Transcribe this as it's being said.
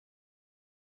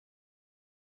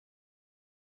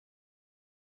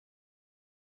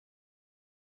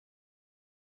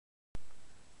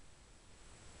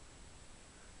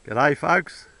G'day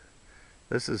folks,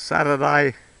 this is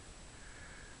Saturday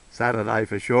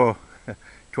for sure,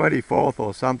 24th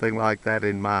or something like that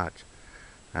in March,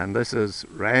 and this is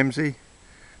Ramsay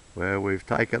where we've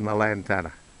taken the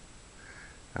lantana,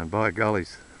 and by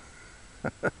gollies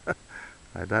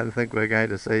I don't think we're going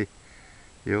to see,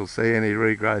 you'll see any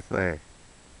regrowth there.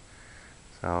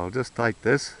 So I'll just take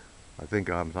this, I think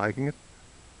I'm taking it.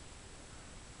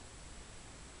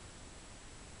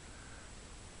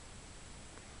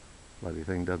 Bloody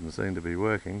thing doesn't seem to be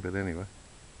working, but anyway.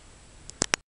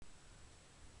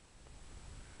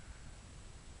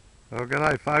 Well,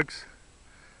 g'day folks,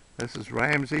 this is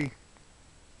Ramsay,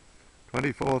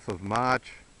 24th of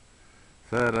March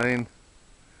 13,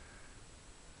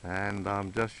 and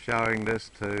I'm just showing this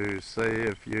to see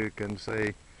if you can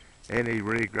see any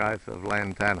regrowth of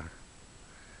lantana,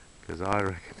 because I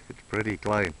reckon it's pretty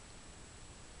clean.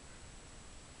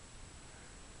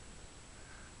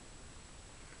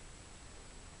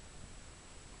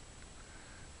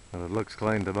 And it looks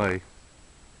clean to me.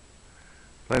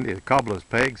 Plenty of cobbler's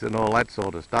pegs and all that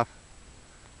sort of stuff.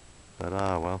 But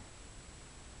well.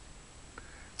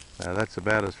 Now that's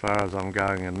about as far as I'm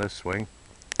going in this swing.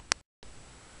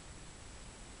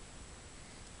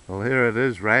 Well, here it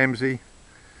is, Ramsay,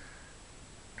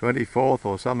 24th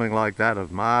or something like that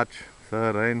of March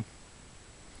 13.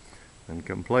 And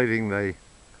completing the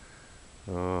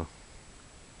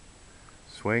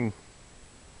swing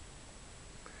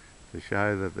to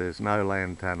show that there's no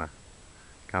lantana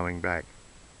coming back.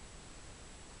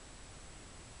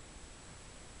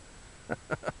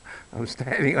 I'm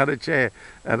standing on a chair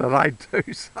and it ain't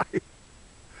too safe.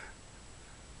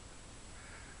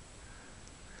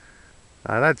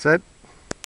 So that's it.